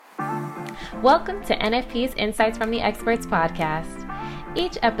Welcome to NFP's Insights from the Experts podcast.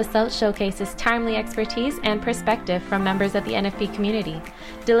 Each episode showcases timely expertise and perspective from members of the NFP community,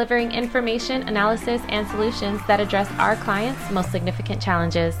 delivering information, analysis, and solutions that address our clients' most significant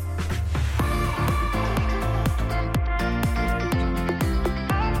challenges.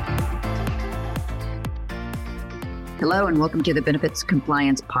 Hello and welcome to the Benefits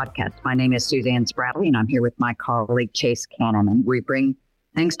Compliance Podcast. My name is Suzanne Spradley and I'm here with my colleague Chase Cannon. We bring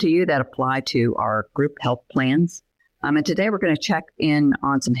things to you that apply to our group health plans. And today we're going to check in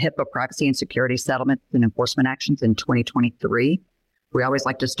on some HIPAA privacy and security settlements and enforcement actions in 2023. We always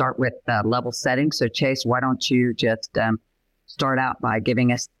like to start with level setting. So Chase, why don't you just start out by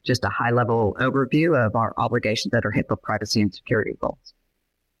giving us just a high level overview of our obligations that are HIPAA privacy and security goals?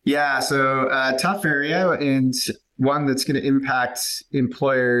 Yeah, so tough area and one that's going to impact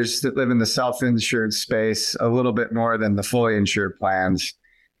employers that live in the self-insured space a little bit more than the fully insured plans.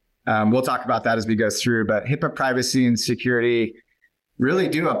 We'll talk about that as we go through, but HIPAA privacy and security really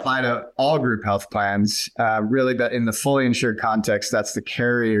do apply to all group health plans. Really, but in the fully insured context, that's the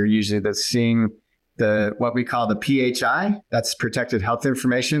carrier usually that's seeing what we call the PHI. That's protected health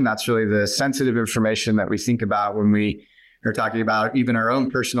information. That's really the sensitive information that we think about when we are talking about even our own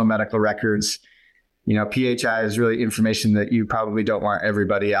personal medical records. You know, PHI is really information that you probably don't want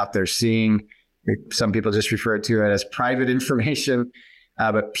everybody out there seeing. Some people just refer to it as private information.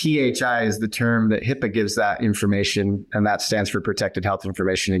 But PHI is the term that HIPAA gives that information, and that stands for protected health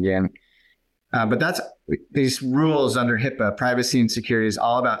information again. But that's these rules under HIPAA, privacy and security, is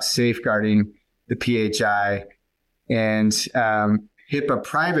all about safeguarding the PHI. And HIPAA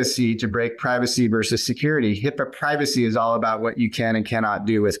privacy, to break privacy versus security, HIPAA privacy is all about what you can and cannot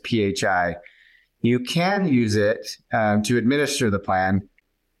do with PHI. You can use it to administer the plan.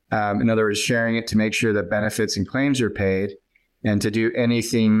 In other words, sharing it to make sure that benefits and claims are paid, and to do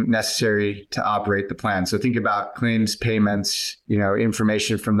anything necessary to operate the plan. So think about claims payments,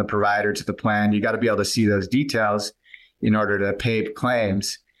 information from the provider to the plan. You got to be able to see those details in order to pay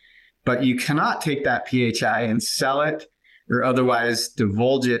claims. But you cannot take that PHI and sell it or otherwise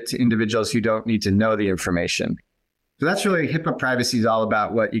divulge it to individuals who don't need to know the information. So that's really HIPAA privacy is all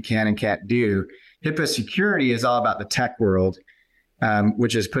about what you can and can't do. HIPAA security is all about the tech world,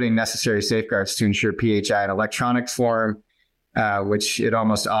 which is putting necessary safeguards to ensure PHI in electronic form, which it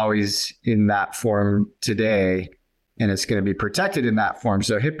almost always in that form today, and it's going to be protected in that form.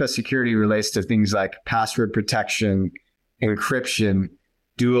 So HIPAA security relates to things like password protection, encryption,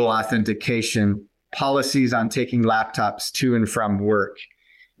 dual authentication, policies on taking laptops to and from work.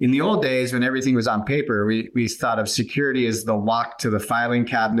 In the old days, when everything was on paper, we thought of security as the lock to the filing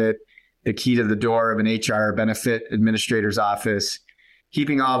cabinet, the key to the door of an HR benefit administrator's office,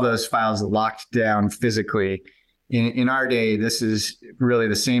 keeping all those files locked down physically. In our day, this is really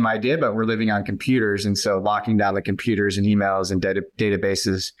the same idea, but we're living on computers. And so locking down the computers and emails and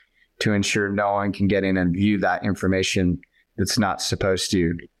databases to ensure no one can get in and view that information that's not supposed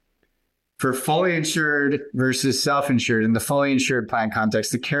to. For fully insured versus self-insured, in the fully insured plan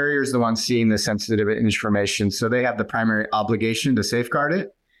context, the carrier is the one seeing the sensitive information. So they have the primary obligation to safeguard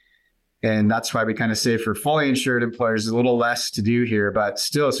it. And that's why we kind of say for fully insured employers, a little less to do here, but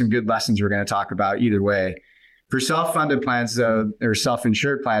still some good lessons we're going to talk about either way. For self-funded plans, though, or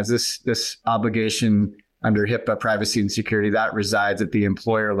self-insured plans, this obligation under HIPAA privacy and security, that resides at the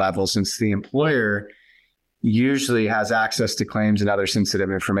employer level, since the employer usually has access to claims and other sensitive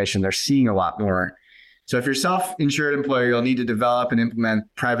information. They're seeing a lot more. So if you're a self-insured employer, you'll need to develop and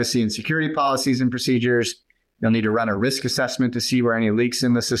implement privacy and security policies and procedures. You'll need to run a risk assessment to see where any leaks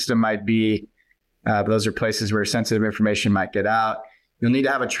in the system might be. Those are places where sensitive information might get out. You'll need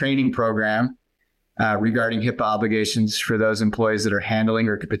to have a training program regarding HIPAA obligations for those employees that are handling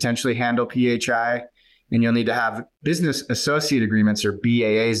or could potentially handle PHI. And you'll need to have business associate agreements or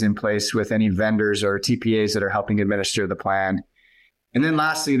BAAs in place with any vendors or TPAs that are helping administer the plan. And then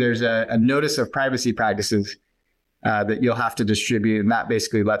lastly, there's a notice of privacy practices that you'll have to distribute. And that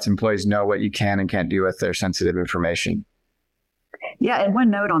basically lets employees know what you can and can't do with their sensitive information. Yeah, and one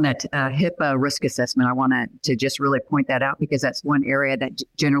note on that HIPAA risk assessment, I want to just really point that out because that's one area that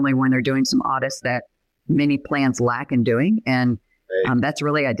generally when they're doing some audits that many plans lack in doing. And that's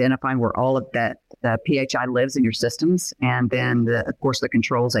really identifying where all of that the PHI lives in your systems. And then, of course, the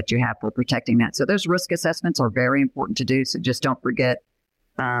controls that you have for protecting that. So those risk assessments are very important to do. So just don't forget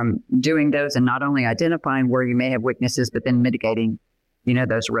doing those and not only identifying where you may have weaknesses, but then mitigating,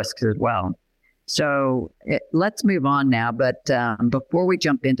 those risks as well. So let's move on now. But before we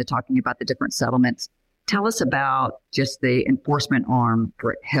jump into talking about the different settlements, tell us about just the enforcement arm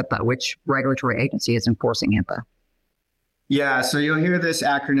for HIPAA. Which regulatory agency is enforcing HIPAA? Yeah, so you'll hear this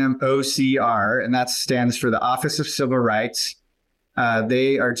acronym OCR, and that stands for the Office of Civil Rights.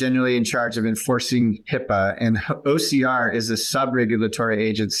 They are generally in charge of enforcing HIPAA, and OCR is a sub-regulatory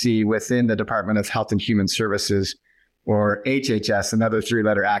agency within the Department of Health and Human Services, or HHS, another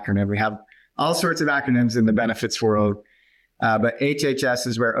three-letter acronym. We have all sorts of acronyms in the benefits world, but HHS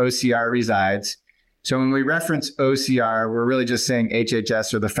is where OCR resides. So when we reference OCR, we're really just saying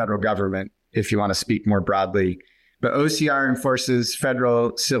HHS or the federal government, if you want to speak more broadly. But OCR enforces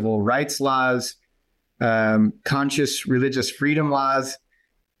federal civil rights laws, conscious religious freedom laws,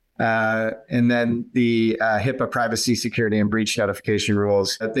 and then the HIPAA privacy, security, and breach notification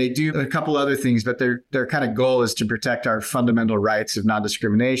rules. They do a couple other things, but their kind of goal is to protect our fundamental rights of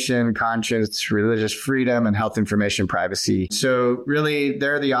non-discrimination, conscience, religious freedom, and health information privacy. So really,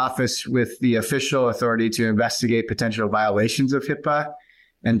 they're the office with the official authority to investigate potential violations of HIPAA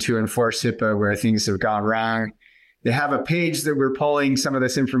and to enforce HIPAA where things have gone wrong. They have a page that we're pulling some of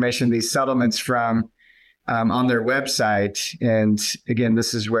this information, these settlements from, on their website. And again,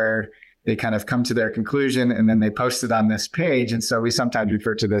 this is where they kind of come to their conclusion and then they post it on this page. And so we sometimes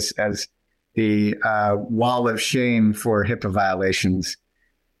refer to this as the wall of shame for HIPAA violations.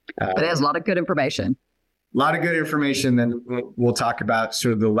 It has a lot of good information. A lot of good information. Then we'll talk about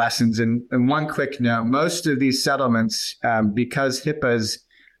sort of the lessons. And one quick note, most of these settlements, because HIPAA is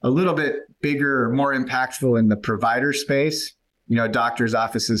a little bit bigger or more impactful in the provider space, doctors'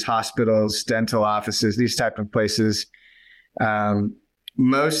 offices, hospitals, dental offices, these type of places.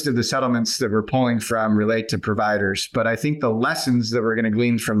 Most of the settlements that we're pulling from relate to providers, but I think the lessons that we're going to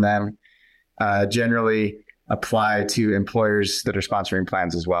glean from them generally apply to employers that are sponsoring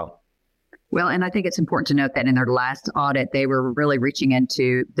plans as well. Well, and I think it's important to note that in their last audit, they were really reaching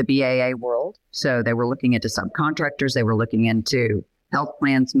into the BAA world. So they were looking into subcontractors. They were looking into health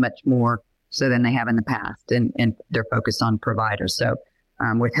plans much more so than they have in the past. And they're focused on providers. So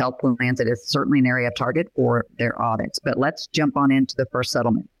with health plans, it is certainly an area of target for their audits. But let's jump on into the first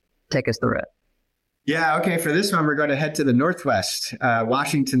settlement. Take us through it. Yeah, okay. For this one, we're going to head to the Northwest,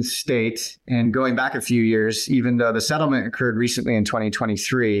 Washington State. And going back a few years, even though the settlement occurred recently in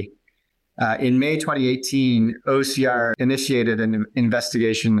 2023, in May 2018, OCR initiated an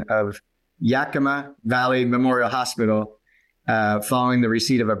investigation of Yakima Valley Memorial Hospital following the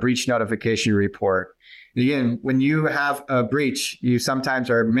receipt of a breach notification report. Again, when you have a breach, you sometimes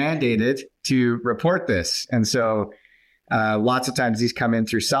are mandated to report this. And so lots of times these come in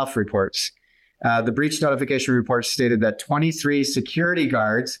through self-reports. The breach notification report stated that 23 security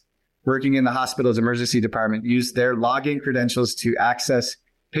guards working in the hospital's emergency department used their login credentials to access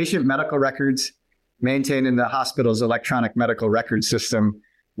patient medical records maintained in the hospital's electronic medical record system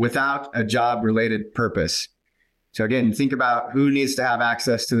without a job-related purpose. So again, think about who needs to have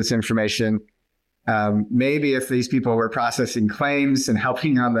access to this information. Maybe if these people were processing claims and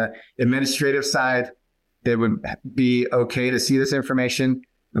helping on the administrative side, it would be okay to see this information.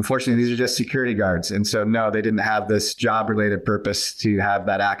 Unfortunately, these are just security guards. And so no, they didn't have this job-related purpose to have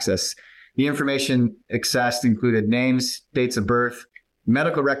that access. The information accessed included names, dates of birth,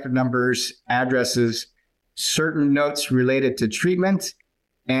 medical record numbers, addresses, certain notes related to treatment,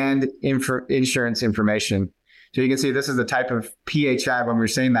 and insurance information. So you can see this is the type of PHI. When we're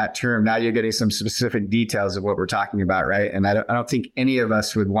saying that term, now you're getting some specific details of what we're talking about, right? And I don't think any of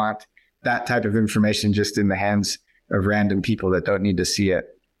us would want that type of information just in the hands of random people that don't need to see it.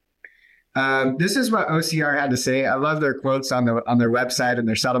 This is what OCR had to say. I love their quotes on their website and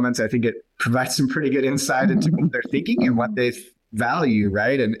their settlements. I think it provides some pretty good insight into what they're thinking and what they value,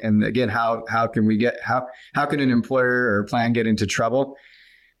 right? And again, how can an employer or plan get into trouble?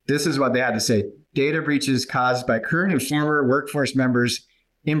 This is what they had to say. Data breaches caused by current and former workforce members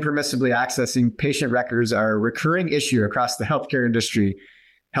impermissibly accessing patient records are a recurring issue across the healthcare industry.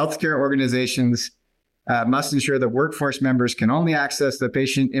 Healthcare organizations must ensure that workforce members can only access the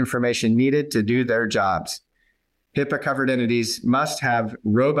patient information needed to do their jobs. HIPAA-covered entities must have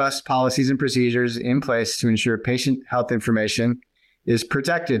robust policies and procedures in place to ensure patient health information is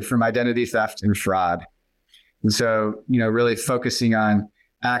protected from identity theft and fraud. And so, really focusing on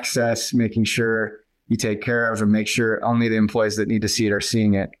access, making sure you take care of and make sure only the employees that need to see it are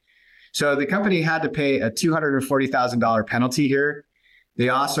seeing it. So the company had to pay a $240,000 penalty here. They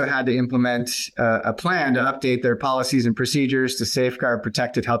also had to implement a plan to update their policies and procedures to safeguard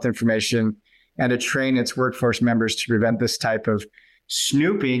protected health information and to train its workforce members to prevent this type of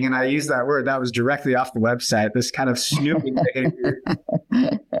snooping. And I use that word, that was directly off the website, this kind of snooping behavior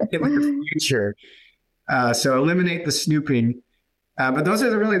in the future. So eliminate the snooping. But those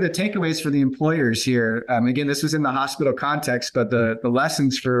are really the takeaways for the employers here. Again, this was in the hospital context, but the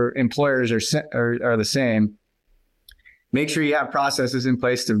lessons for employers are the same. Make sure you have processes in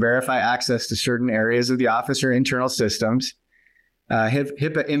place to verify access to certain areas of the office or internal systems.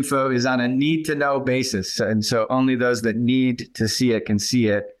 HIPAA info is on a need-to-know basis, and so only those that need to see it can see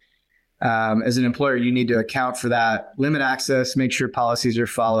it. As an employer, you need to account for that, limit access, make sure policies are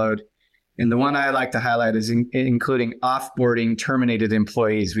followed. And the one I like to highlight is including offboarding terminated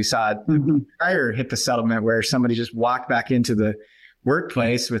employees. We saw a prior HIPAA settlement where somebody just walked back into the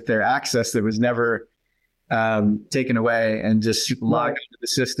workplace with their access that was never taken away and just logged into the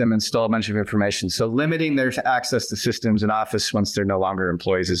system and stole a bunch of information. So limiting their access to systems in office once they're no longer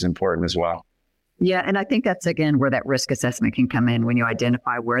employees is important as well. Yeah. And I think that's, again, where that risk assessment can come in when you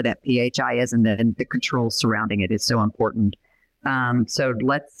identify where that PHI is and the controls surrounding it is so important. So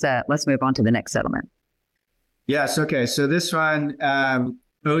let's move on to the next settlement. Yes. Okay. So this one,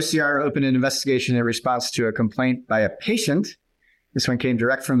 OCR opened an investigation in response to a complaint by a patient. This one came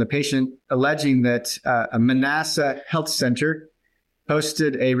direct from the patient, alleging that a Manassas Health Center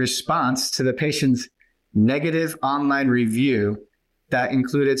posted a response to the patient's negative online review that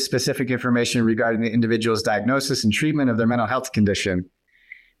included specific information regarding the individual's diagnosis and treatment of their mental health condition.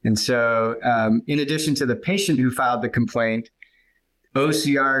 And so in addition to the patient who filed the complaint,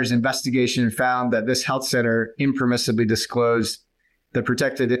 OCR's investigation found that this health center impermissibly disclosed the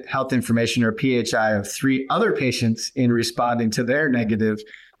protected health information, or PHI, of 3 other patients in responding to their negative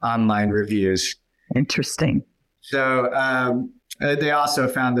online reviews. Interesting. So they also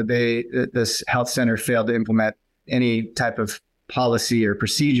found that this health center failed to implement any type of policy or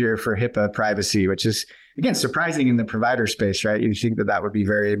procedure for HIPAA privacy, which is, again, surprising in the provider space, right? You think that would be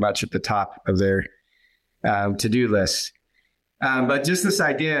very much at the top of their to-do list. But just this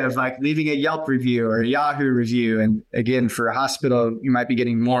idea of like leaving a Yelp review or a Yahoo review. And again, for a hospital, you might be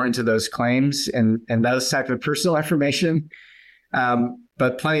getting more into those claims and those type of personal information.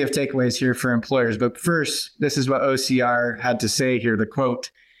 But plenty of takeaways here for employers. But first, this is what OCR had to say here, the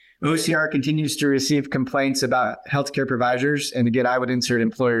quote: OCR continues to receive complaints about healthcare providers. And again, I would insert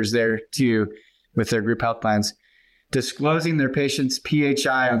employers there too with their group health plans, disclosing their patients'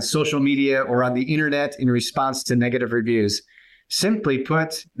 PHI on social media or on the internet in response to negative reviews. Simply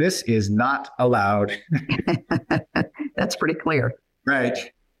put, this is not allowed. That's pretty clear. Right.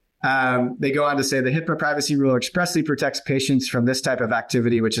 They go on to say the HIPAA privacy rule expressly protects patients from this type of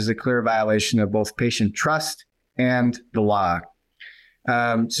activity, which is a clear violation of both patient trust and the law.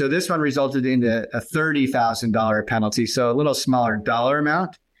 So this one resulted in a $30,000 penalty, so a little smaller dollar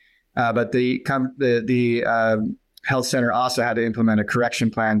amount. But the health center also had to implement a correction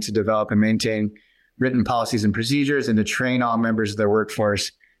plan to develop and maintain written policies and procedures and to train all members of their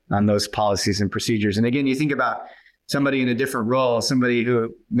workforce on those policies and procedures. And again, you think about somebody in a different role, somebody who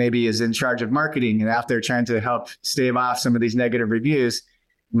maybe is in charge of marketing and out there trying to help stave off some of these negative reviews,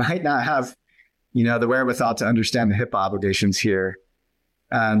 might not have, the wherewithal to understand the HIPAA obligations here.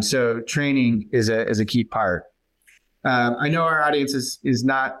 So training is a key part. I know our audience is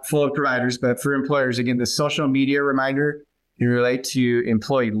not full of providers, but for employers, again, the social media reminder can relate to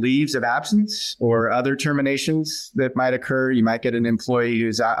employee leaves of absence or other terminations that might occur. You might get an employee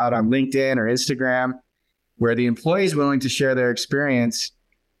who's out on LinkedIn or Instagram where the employee is willing to share their experience,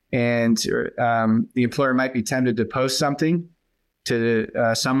 and the employer might be tempted to post something to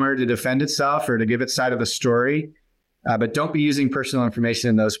somewhere to defend itself or to give its side of the story. But don't be using personal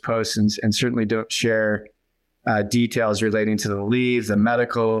information in those posts, and certainly don't share details relating to the leave, the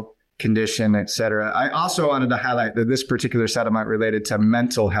medical condition, et cetera. I also wanted to highlight that this particular settlement related to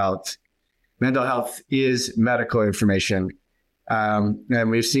mental health. Mental health is medical information. And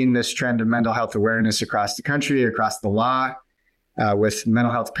we've seen this trend of mental health awareness across the country, across the law, with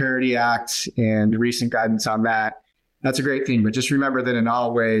Mental Health Parity Act and recent guidance on that. That's a great thing. But just remember that in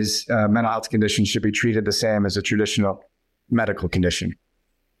all ways, mental health conditions should be treated the same as a traditional medical condition.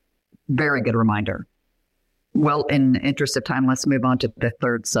 Very good reminder. Well, in the interest of time, let's move on to the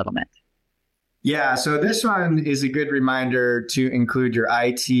third settlement. Yeah, so this one is a good reminder to include your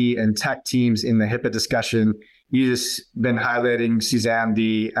IT and tech teams in the HIPAA discussion. You just been highlighting, Suzanne,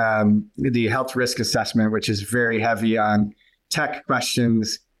 the health risk assessment, which is very heavy on tech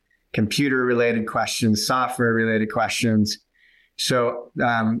questions, computer-related questions, software-related questions. So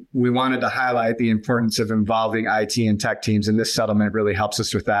we wanted to highlight the importance of involving IT and tech teams, and this settlement really helps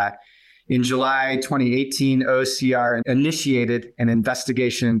us with that. In July 2018, OCR initiated an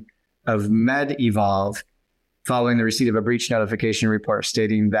investigation of MedEvolve following the receipt of a breach notification report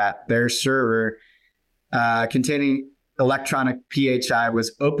stating that their server containing electronic PHI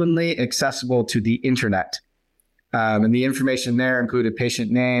was openly accessible to the internet. And the information there included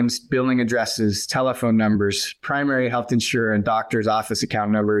patient names, billing addresses, telephone numbers, primary health insurer and doctor's office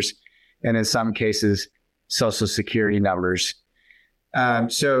account numbers, and in some cases, social security numbers.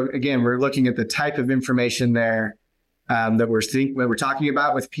 So again, we're looking at the type of information there that we're talking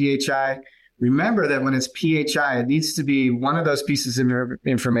about with PHI. Remember that when it's PHI, it needs to be one of those pieces of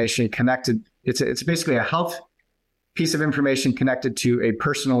information connected. It's basically a health piece of information connected to a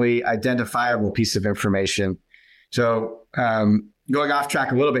personally identifiable piece of information. So going off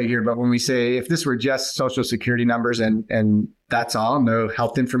track a little bit here, but when we say if this were just social security numbers and that's all, no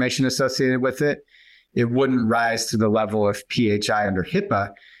health information associated with it, it wouldn't rise to the level of PHI under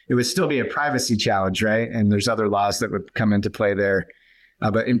HIPAA. It would still be a privacy challenge, right? And there's other laws that would come into play there.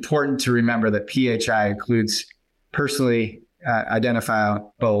 But important to remember that PHI includes personally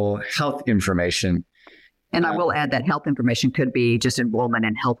identifiable health information. And I will add that health information could be just enrollment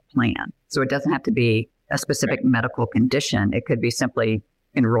in health plan. So it doesn't have to be a specific medical condition. It could be simply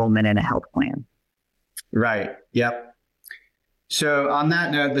enrollment in a health plan. Right. Yep. So on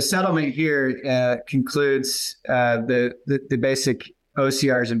that note, the settlement here concludes the basic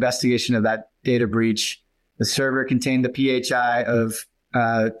OCR's investigation of that data breach. The server contained the PHI of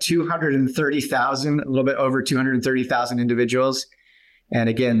 230,000, a little bit over 230,000 individuals. And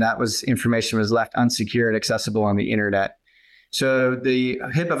again, that information was left unsecured, accessible on the internet. So the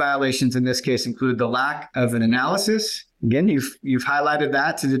HIPAA violations in this case include the lack of an analysis. Again, you've highlighted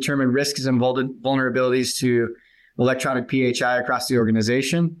that to determine risks and vulnerabilities to electronic PHI across the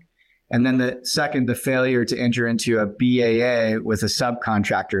organization. And then the failure to enter into a BAA with a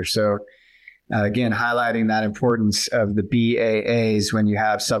subcontractor. So again, highlighting that importance of the BAAs when you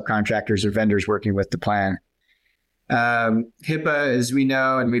have subcontractors or vendors working with the plan. HIPAA, as we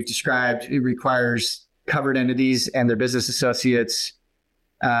know and we've described, it requires covered entities and their business associates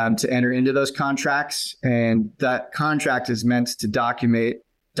to enter into those contracts. And that contract is meant to document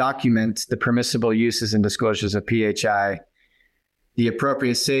the permissible uses and disclosures of PHI, the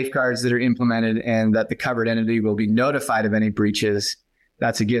appropriate safeguards that are implemented, and that the covered entity will be notified of any breaches.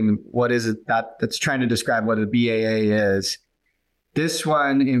 That's again, what is it that's trying to describe what a BAA is. This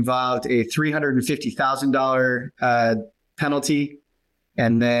one involved a $350,000 penalty,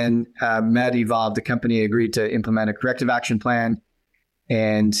 and then Med evolved. The company agreed to implement a corrective action plan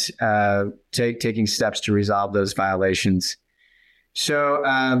and taking steps to resolve those violations. So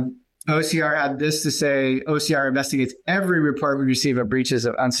OCR had this to say: OCR investigates every report we receive of breaches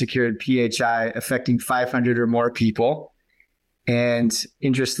of unsecured PHI affecting 500 or more people. And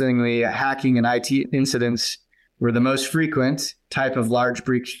interestingly, hacking and IT incidents were the most frequent type of large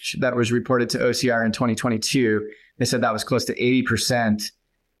breach that was reported to OCR in 2022. They said that was close to 80%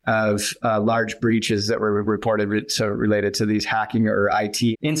 of large breaches that were reported related to these hacking or IT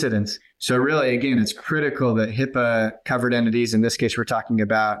incidents. So really, again, it's critical that HIPAA covered entities, in this case, we're talking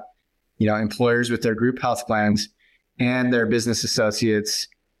about, employers with their group health plans and their business associates,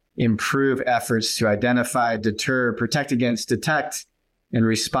 improve efforts to identify, deter, protect against, detect, and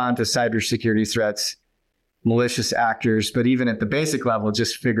respond to cybersecurity threats, malicious actors, but even at the basic level,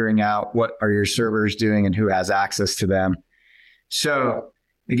 just figuring out what are your servers doing and who has access to them. So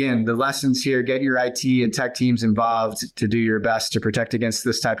again, the lessons here: get your IT and tech teams involved to do your best to protect against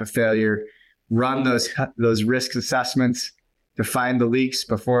this type of failure. Run those risk assessments to find the leaks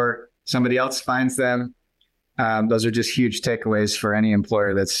before somebody else finds them. Those are just huge takeaways for any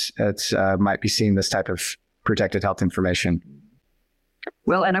employer that's might be seeing this type of protected health information.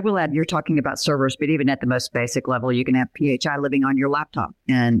 Well, and I will add, you're talking about servers, but even at the most basic level, you can have PHI living on your laptop,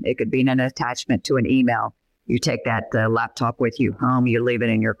 and it could be an attachment to an email. You take that laptop with you home, you leave it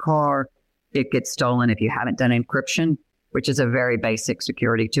in your car, it gets stolen. If you haven't done encryption, which is a very basic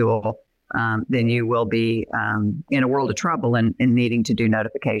security tool, then you will be in a world of trouble and needing to do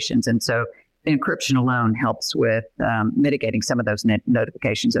notifications. And so encryption alone helps with mitigating some of those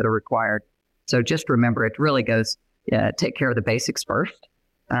notifications that are required. So just remember, it really goes, take care of the basics first,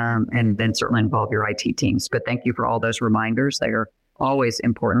 and then certainly involve your IT teams. But thank you for all those reminders. They are always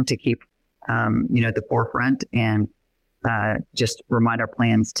important to keep the forefront, and just remind our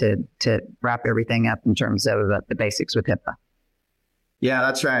plans to wrap everything up in terms of the basics with HIPAA. Yeah,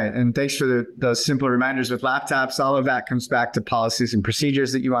 that's right. And thanks for those simple reminders with laptops. All of that comes back to policies and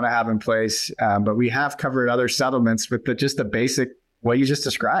procedures that you want to have in place. But we have covered other settlements with just the basic, what you just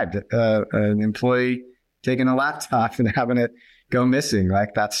described, an employee taking a laptop and having it go missing.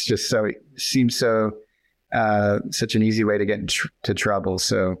 Like, that's just seems such an easy way to get into trouble.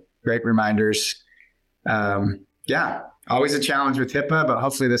 So great reminders. Always a challenge with HIPAA, but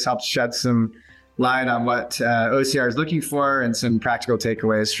hopefully this helps shed some light on what OCR is looking for and some practical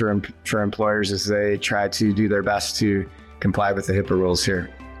takeaways for employers as they try to do their best to comply with the HIPAA rules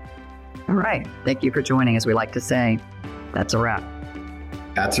here. All right. Thank you for joining. As we like to say, that's a wrap.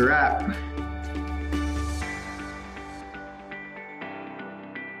 That's a wrap.